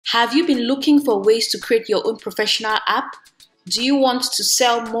Have you been looking for ways to create your own professional app? Do you want to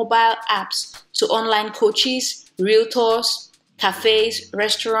sell mobile apps to online coaches, realtors, cafes,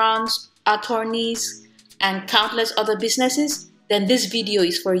 restaurants, attorneys, and countless other businesses? Then this video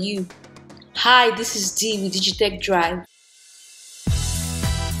is for you. Hi, this is Dee with Digitech Drive.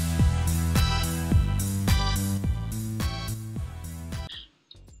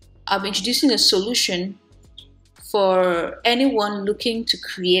 I'll be introducing a solution for anyone looking to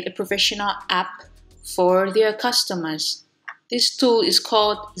create a professional app for their customers. This tool is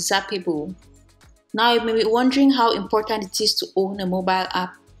called Zapable. Now you may be wondering how important it is to own a mobile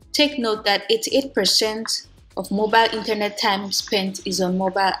app. Take note that 88% of mobile internet time spent is on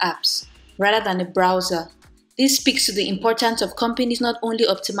mobile apps rather than a browser. This speaks to the importance of companies not only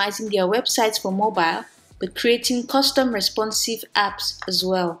optimizing their websites for mobile, but creating custom responsive apps as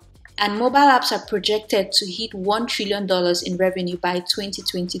well. And mobile apps are projected to hit $1 trillion in revenue by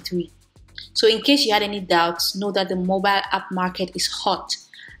 2023. So in case you had any doubts, know that the mobile app market is hot.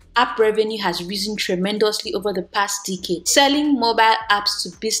 App revenue has risen tremendously over the past decade. Selling mobile apps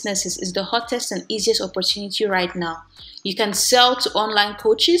to businesses is the hottest and easiest opportunity right now. You can sell to online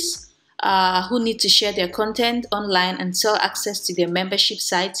coaches who need to share their content online and sell access to their membership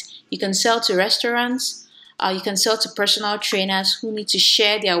sites. You can sell to restaurants. You can sell to personal trainers who need to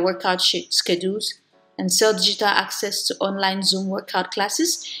share their workout schedules and sell digital access to online Zoom workout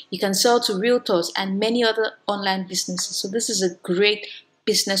classes. You can sell to realtors and many other online businesses. So this is a great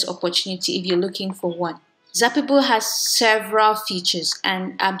business opportunity if you're looking for one. Zapable has several features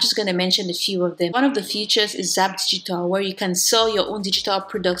and I'm just going to mention a few of them. One of the features is Zap Digital, where you can sell your own digital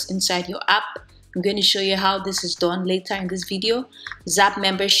products inside your app. I'm going to show you how this is done later in this video. Zap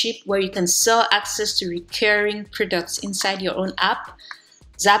Membership, where you can sell access to recurring products inside your own app.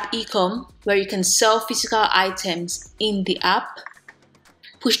 Zap Ecom, where you can sell physical items in the app.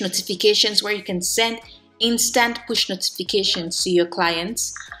 Push Notifications, where you can send instant push notifications to your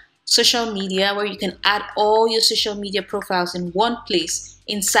clients. Social Media, where you can add all your social media profiles in one place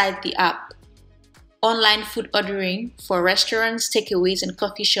inside the app. Online food ordering for restaurants, takeaways, and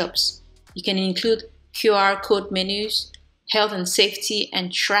coffee shops. You can include QR code menus, health and safety,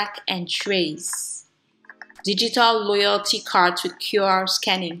 and track and trace. Digital loyalty cards with QR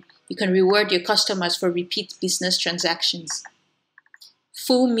scanning. You can reward your customers for repeat business transactions.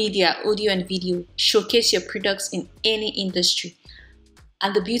 Full media, audio and video. Showcase your products in any industry.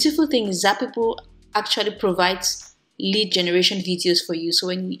 And the beautiful thing is Zapable actually provides lead generation videos for you. So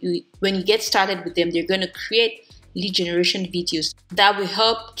when you get started with them, they're going to create lead generation videos that will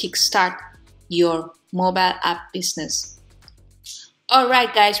help kickstart your mobile app business.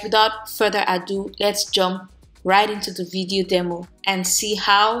 Alright guys, without further ado, let's jump right into the video demo and see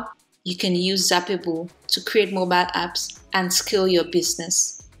how you can use Zapable to create mobile apps and scale your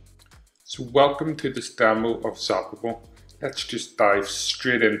business. So welcome to this demo of Zapable. Let's just dive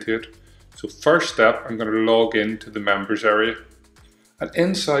straight into it. So first step, I'm going to log into the members area. And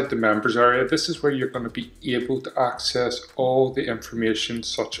inside the members area, this is where you're going to be able to access all the information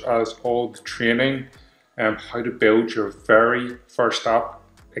such as all the training and how to build your very first app,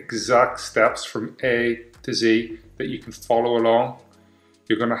 exact steps from A to Z that you can follow along.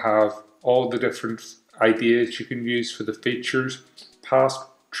 You're going to have all the different ideas you can use for the features, past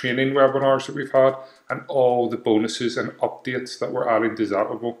training webinars that we've had, and all the bonuses and updates that we're adding to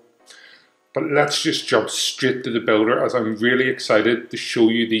Zapable. But let's just jump straight to the builder, as I'm really excited to show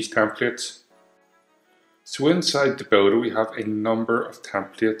you these templates. So inside the builder we have a number of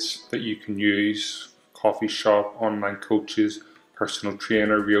templates that you can use: coffee shop, online coaches, personal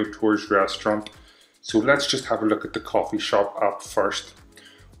trainer, realtors, restaurant. So let's just have a look at the coffee shop app first.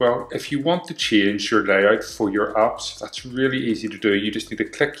 Well, if you want to change your layout for your apps, that's really easy to do. You just need to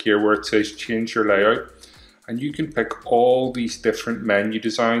click here where it says change your layout, and you can pick all these different menu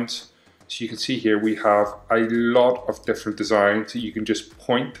designs. So you can see here we have a lot of different designs that you can just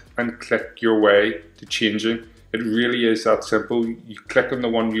point and click your way to changing. It really is that simple. You click on the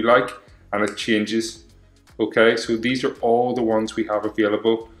one you like and it changes. Okay, so these are all the ones we have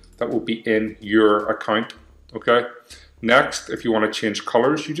available that will be in your account. Okay, next, if you want to change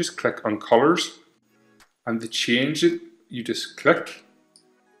colors, you just click on colors, and to change it, you just click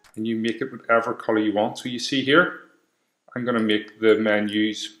and you make it whatever color you want. So you see here, I'm going to make the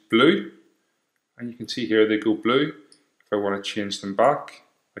menus blue. And you can see here they go blue. If I want to change them back,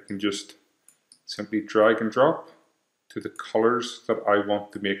 I can just simply drag and drop to the colors that I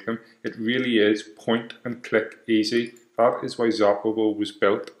want to make them. It really is point and click easy. That is why Zapable was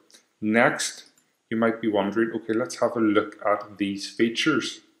built. Next, you might be wondering, okay, let's have a look at these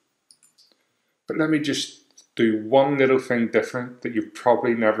features. But let me just do one little thing different that you've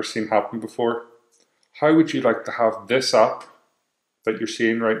probably never seen happen before. How would you like to have this app that you're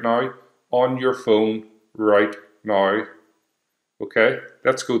seeing right now on your phone right now? Okay,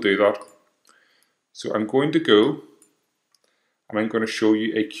 let's go do that. So I'm going to go and I'm going to show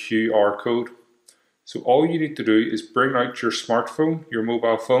you a QR code. So all you need to do is bring out your smartphone, your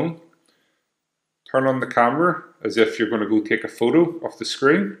mobile phone, turn on the camera as if you're going to go take a photo of the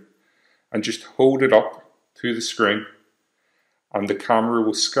screen, and just hold it up to the screen. And the camera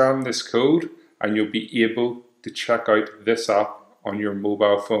will scan this code and you'll be able to check out this app on your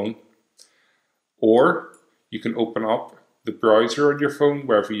mobile phone. Or you can open up the browser on your phone,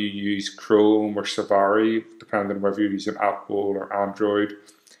 whether you use Chrome or Safari, depending on whether you're using Apple or Android,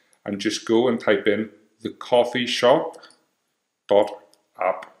 and just go and type in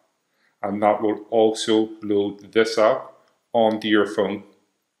thecoffeeshop.app, and that will also load this app onto your phone.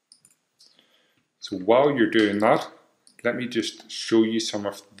 So while you're doing that, let me just show you some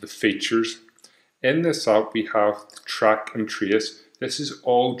of the features. In this app we have track and trace. This is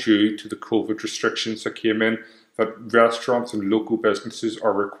all due to the COVID restrictions that came in, that restaurants and local businesses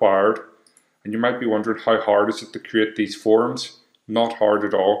are required. And you might be wondering, how hard is it to create these forms? Not hard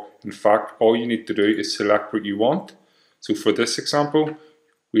at all. In fact, all you need to do is select what you want. So for this example,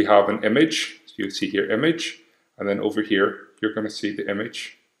 we have an image. So you'll see here image, and then over here you're going to see the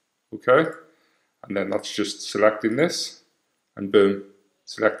image. Okay? And then that's just selecting this, and boom,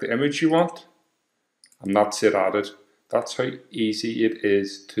 select the image you want, and that's it added. That's how easy it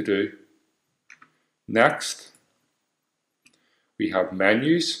is to do. Next, we have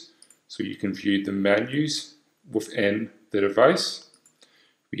menus, so you can view the menus within the device.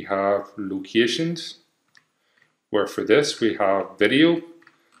 We have locations, where for this we have video,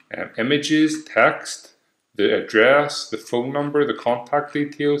 images, text, the address, the phone number, the contact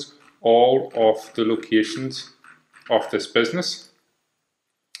details, all of the locations of this business.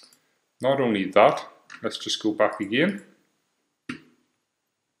 Not only that, let's just go back again.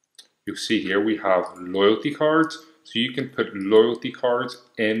 You'll see here we have loyalty cards, so you can put loyalty cards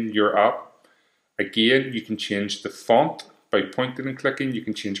in your app. Again, you can change the font by pointing and clicking. You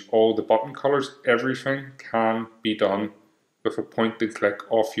can change all the button colors. Everything can be done with a point and click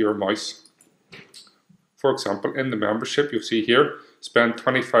of your mouse. For example, in the membership, you'll see here, spend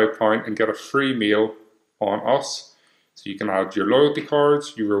 £25 and get a free meal on us. So you can add your loyalty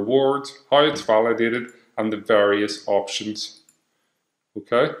cards, your rewards, how it's validated, and the various options.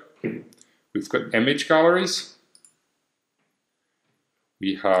 Okay, we've got image galleries.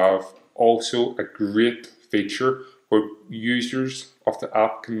 We have also a great feature where users of the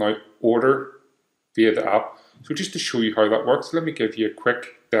app can now order via the app. So just to show you how that works, let me give you a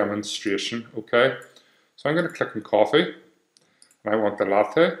quick demonstration. Okay, so I'm going to click on coffee, and I want the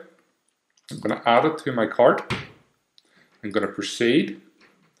latte. I'm going to add it to my cart. I'm going to proceed.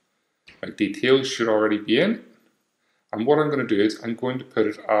 My details should already be in. And what I'm going to do is I'm going to put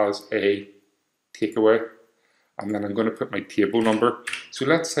it as a takeaway. And then I'm going to put my table number. So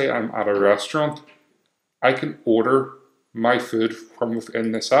let's say I'm at a restaurant. I can order my food from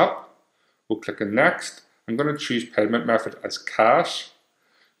within this app. We'll click on next. I'm going to choose payment method as cash.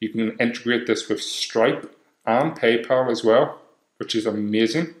 You can integrate this with Stripe and PayPal as well, which is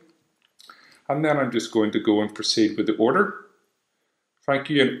amazing. And then I'm just going to go and proceed with the order. Thank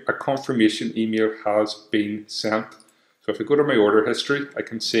you, and a confirmation email has been sent. So if I go to my order history, I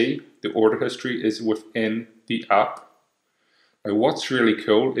can see the order history is within the app. Now what's really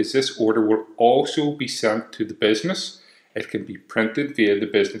cool is this order will also be sent to the business. It can be printed via the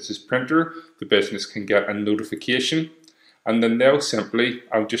business's printer. The business can get a notification, and then they'll simply,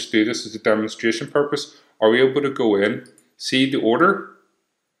 I'll just do this as a demonstration purpose, are able to go in, see the order,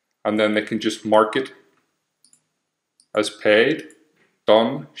 and then they can just mark it as paid,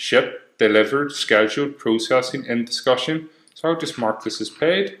 done, shipped, delivered, scheduled, processing, in discussion. So I'll just mark this as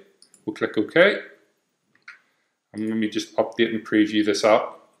paid. We'll click OK. And let me just update and preview this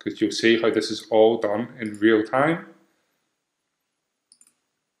app, because you'll see how this is all done in real time.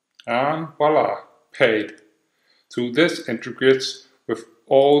 And voila, paid. So this integrates with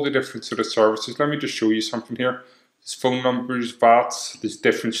all the different sort of services. Let me just show you something here. There's phone numbers, VATs, there's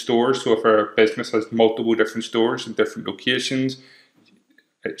different stores. So if a business has multiple different stores in different locations,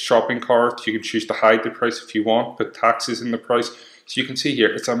 shopping carts, you can choose to hide the price if you want, put taxes in the price. So you can see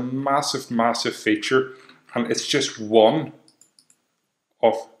here, it's a massive, massive feature, and it's just one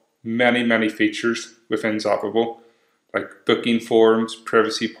of many, many features within Zapable, like booking forms,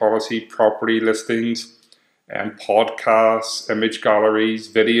 privacy policy, property listings, and podcasts, image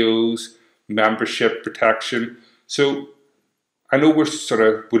galleries, videos, membership protection. So I know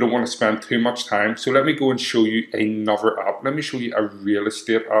we don't want to spend too much time, so let me go and show you another app. Let me show you a real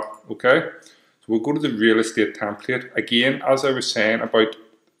estate app, okay? So we'll go to the real estate template. Again, as I was saying about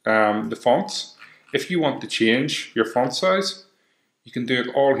the fonts, if you want to change your font size, you can do it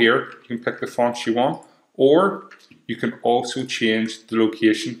all here. You can pick the fonts you want, or you can also change the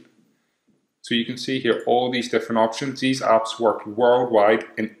location. So you can see here all these different options. These apps work worldwide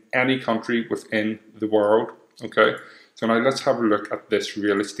in any country within the world, okay? So now let's have a look at this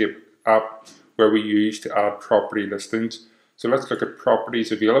real estate app where we use to add property listings. So let's look at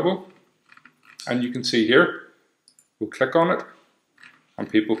properties available, and you can see here, we'll click on it and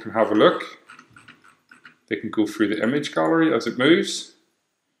people can have a look. They can go through the image gallery as it moves.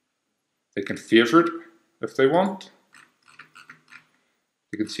 They can favorite if they want.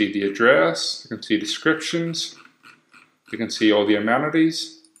 They can see the address, they can see descriptions, they can see all the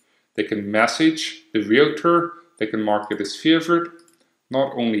amenities, they can message the realtor, they can mark it as favorite.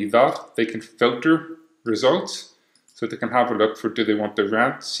 Not only that, they can filter results, so they can have a look for, do they want the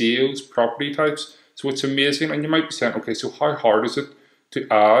rent, sales, property types. So it's amazing, and you might be saying, okay, so how hard is it to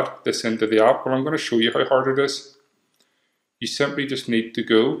add this into the app? Well, I'm going to show you how hard it is. You simply just need to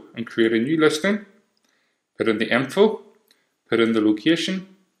go and create a new listing, put in the info, put in the location,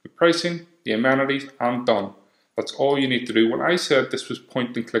 the pricing, the amenities, and done. That's all you need to do. When I said this was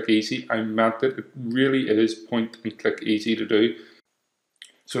point and click easy, I meant it. It really is point and click easy to do.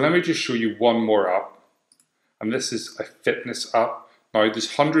 So let me just show you one more app. And this is a fitness app. Now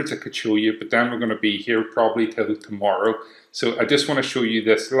there's hundreds I could show you, but then we're going to be here probably till tomorrow. So I just want to show you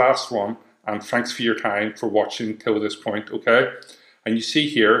this last one. And thanks for your time for watching till this point, okay? And you see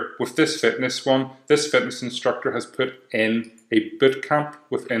here, with this fitness one, this fitness instructor has put in a boot camp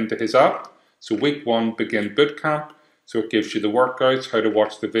within his app. So week 1, begin boot camp. So it gives you the workouts, how to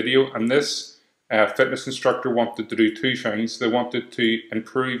watch the video. And this fitness instructor wanted to do 2 things. They wanted to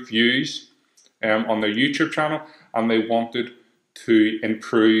improve views on their YouTube channel, and they wanted to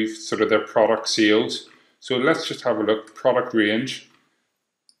improve sort of their product sales. So let's just have a look, product range.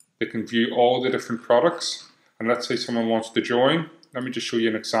 They can view all the different products. And let's say someone wants to join. Let me just show you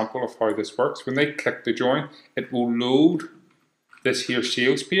an example of how this works. When they click to join, it will load this here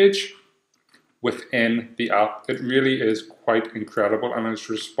sales page within the app. It really is quite incredible, and is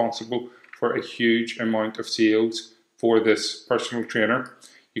responsible for a huge amount of sales for this personal trainer.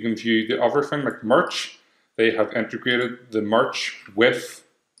 You can view the other thing like merch. They have integrated the merch with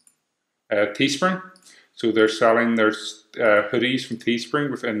Teespring. So they're selling their hoodies from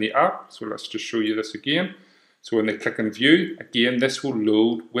Teespring within the app. So let's just show you this again. So when they click on view, again, this will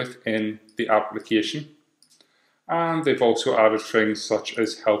load within the application. And they've also added things such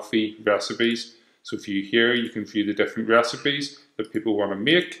as healthy recipes. So view here, you can view the different recipes that people want to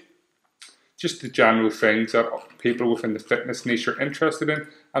make. Just the general things that people within the fitness niche are interested in.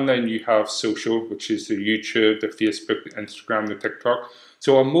 And then you have social, which is the YouTube, the Facebook, the Instagram, the TikTok.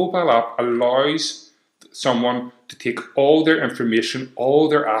 So a mobile app allows someone to take all their information, all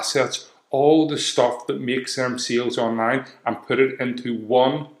their assets, all the stuff that makes them sales online, and put it into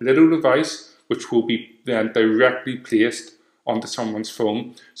one little device, which will be then directly placed onto someone's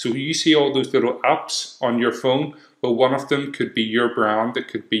phone. So you see all those little apps on your phone, but one of them could be your brand, it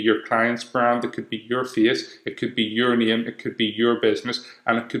could be your client's brand, it could be your face, it could be your name, it could be your business,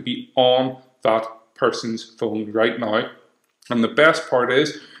 and it could be on that person's phone right now. And the best part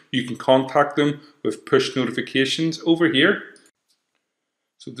is you can contact them with push notifications over here.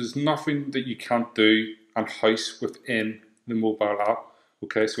 So there's nothing that you can't do and house within the mobile app.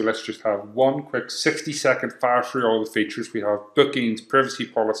 Okay, so let's just have one quick 60-second fire through all the features. We have bookings, privacy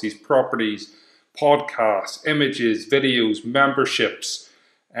policies, properties, podcasts, images, videos, memberships,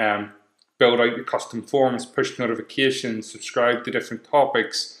 build out your custom forms, push notifications, subscribe to different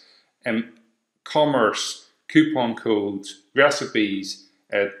topics, commerce, coupon codes, recipes,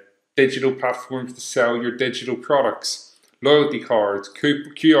 digital platforms to sell your digital products, loyalty cards,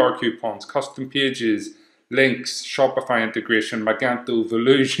 QR coupons, custom pages, links, Shopify integration, Magento,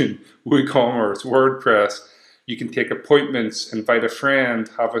 Volusion, WooCommerce, WordPress. You can take appointments, invite a friend,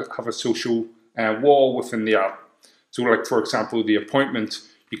 have a social wall within the app. So like for example, the appointment,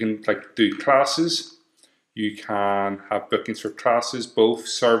 you can like do classes, you can have bookings for classes, both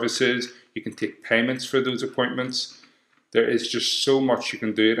services, you can take payments for those appointments. There is just so much you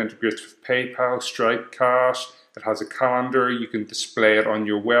can do. It integrates with PayPal, Stripe, Cash. It has a calendar. You can display it on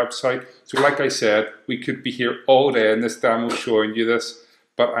your website. So like I said, we could be here all day in this demo showing you this,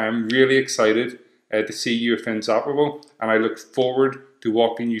 but I am really excited to see you within Zapable, and I look forward to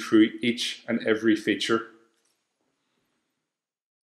walking you through each and every feature.